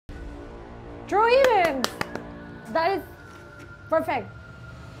True events! That is perfect.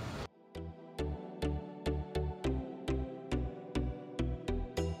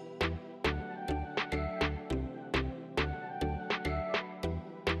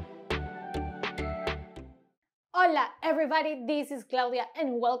 Hola everybody, this is Claudia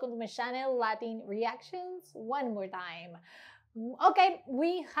and welcome to my channel Latin Reactions one more time. Okay,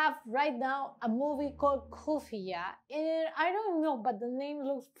 we have right now a movie called Khufiya, and I don't know, but the name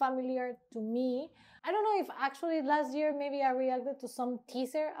looks familiar to me. I don't know if actually last year maybe I reacted to some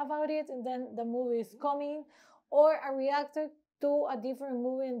teaser about it and then the movie is coming, or I reacted to a different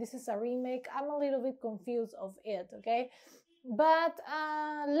movie and this is a remake. I'm a little bit confused of it, okay? But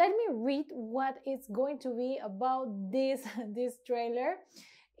let me read what it's going to be about this trailer.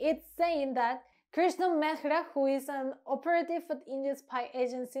 It's saying that Krishna Mehra, who is an operative at Indian spy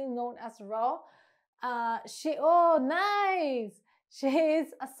agency known as RAW, she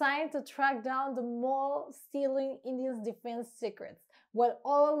is assigned to track down the mall stealing Indians' defense secrets, while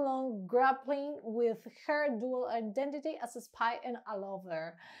all along grappling with her dual identity as a spy and a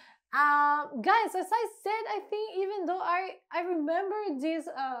lover. Guys, as I said, I think even though I remember this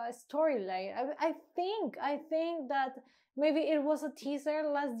storyline, I think that maybe it was a teaser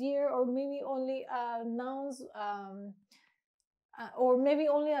last year, or maybe only announced, or maybe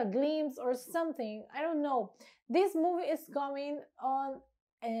only a glimpse or something. I don't know. This movie is coming on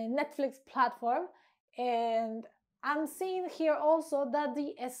a Netflix platform, and I'm seeing here also that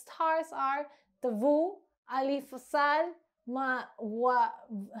the stars are Tabu, Ali Fazal,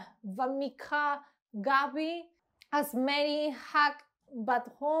 Wamiqa, Gabbi, Asmeri Haq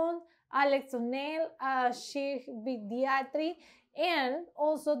Bathon, Alex O'Neill, Ashish Vidyarthi, and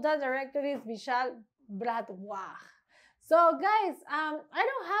also the director is Vishal Bhardwaj. So guys, I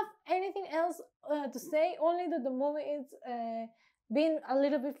don't have anything else to say, only that the movie is been a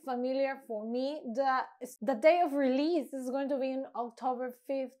little bit familiar for me. The day of release is going to be on October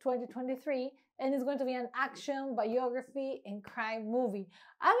 5th, 2023, and it's going to be an action, biography, and crime movie.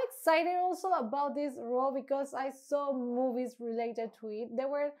 I'm excited also about this role because I saw movies related to it. There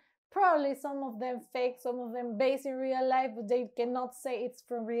were probably some of them fake, some of them based in real life, but they cannot say it's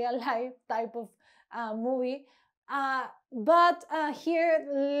from real life type of movie. But here,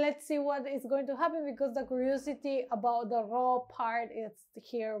 let's see what is going to happen, because the curiosity about the raw part is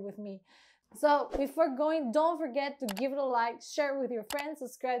here with me. So before going, don't forget to give it a like, share with your friends,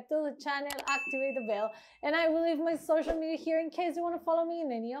 subscribe to the channel, activate the bell, and I will leave my social media here in case you want to follow me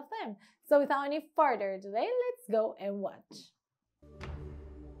in any of them. So without any further delay, let's go and watch.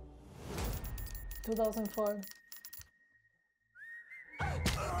 2004.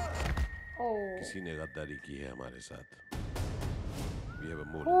 Oh. किसी ने गद्दारी की है हमारे साथ. We have a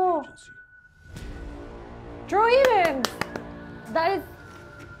mole in the agency. True events. That is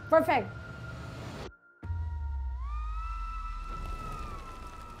perfect.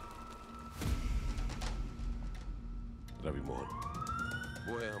 Ravi Mohan,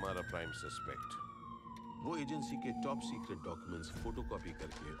 वो है हमारा प्राइम सस्पेक्ट. वो एजेंसी के टॉप सीक्रेट डॉक्यूमेंट्स फोटोकॉपी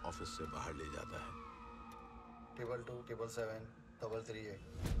करके ऑफिस से बाहर ले जाता है. टेबल 2, टेबल 7, टेबल 3 है.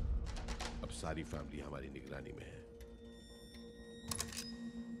 अब सारी फैमिली हमारी निगरानी में है.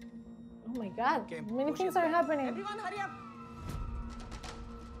 Oh my God! Many things are happening. Everyone, hurry up!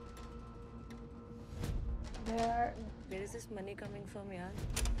 Where is this money coming from, yaar?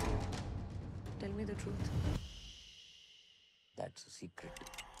 Tell me the truth. That's a secret.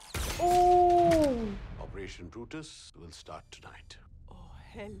 Oh! Operation Brutus will start tonight. Oh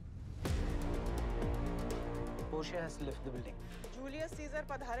hell! Portia has left the building. Julius Caesar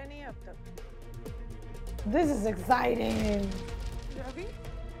पधारे नहीं अब तक. This is exciting. Ravi,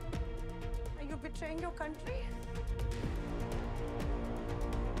 are you betraying your country?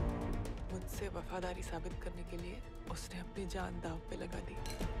 मुझसे वफादारी साबित करने के लिए उसने अपनी जान दांव पे लगा दी.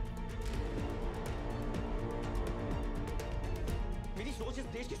 मेरी सोच इस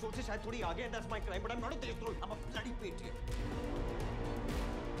देश की सोच से शायद थोड़ी आगे है. That's my crime, but I'm not a देशद्रोही. I'm a bloody patriot.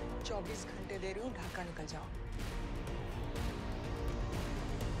 24 घंटे दे रही हूँ, ढाका निकल जाओ.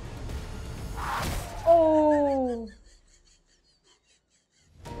 Oh!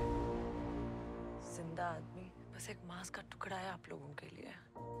 जिंदा आदमी बस एक मांस का टुकड़ा है आप लोगों के लिए.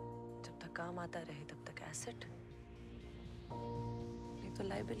 जब तक काम आता रहे तब तक एसेट, नहीं तो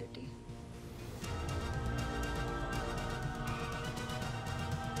लाइबिलिटी.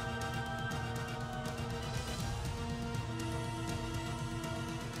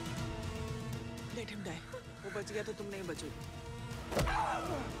 Let him die. वो बच गया तो तुम नहीं बचोगे.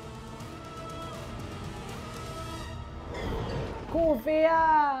 Khufiya!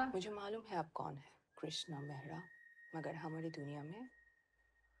 मुझे मालूम है आप कौन है, कृष्णा मेहरा, मगर हमारी दुनिया में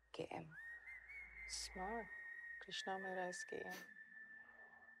KM. Smart. Krishna memorize किया.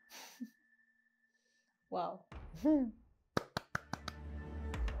 Wow.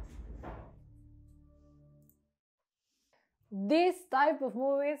 These type of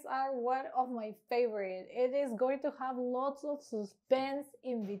movies are one of my favorite. It is going to have lots of suspense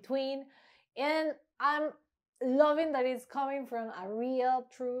in between, and I'm loving that it's coming from a real,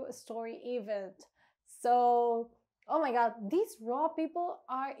 true story event. So, oh my god, these raw people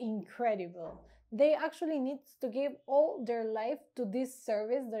are incredible. They actually need to give all their life to this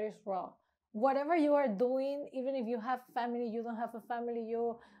service that is raw. Whatever you are doing, even if you have family, you don't have a family,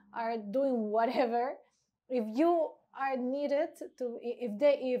 you are doing whatever. If you are needed to,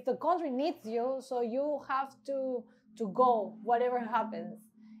 if the country needs you, so you have to go whatever happens.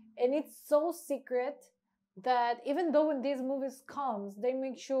 And it's so secret that even though when these movies comes, they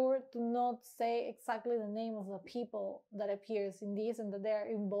make sure to not say exactly the name of the people that appears in this and that they're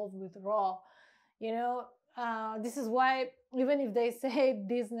involved with raw, you know. This is why even if they say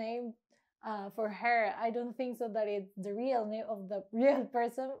this name for her, I don't think so that it's the real name of the real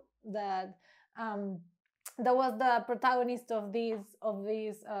person that that was the protagonist of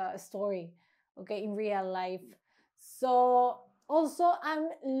this story, okay, in real life. So also I'm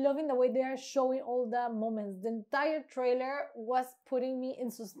loving the way they are showing all the moments. The entire trailer was putting me in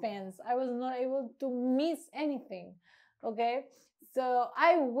suspense. I was not able to miss anything, okay. So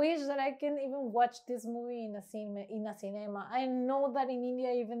I wish that I can even watch this movie in a cinema. I know that in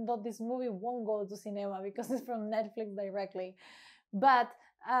India, even though this movie won't go to cinema because it's from Netflix directly, but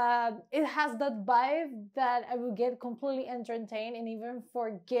it has that vibe that I will get completely entertained and even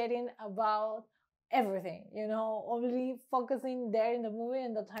forgetting about everything, you know, only focusing there in the movie,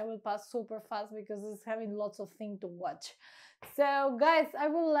 and the time will pass super fast because it's having lots of things to watch. So guys, I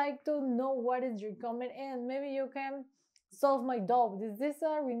would like to know what is your comment, and maybe you can solve my doubt. Is this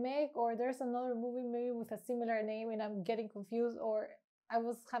a remake, or there's another movie maybe with a similar name and I'm getting confused, or I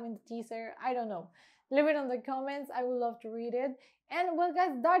was having the teaser? I don't know. Leave it in the comments. I would love to read it. And well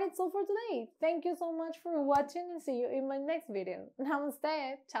guys, that is all for today. Thank you so much for watching, and see you in my next video.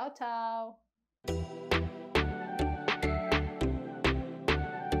 Namaste. Ciao ciao.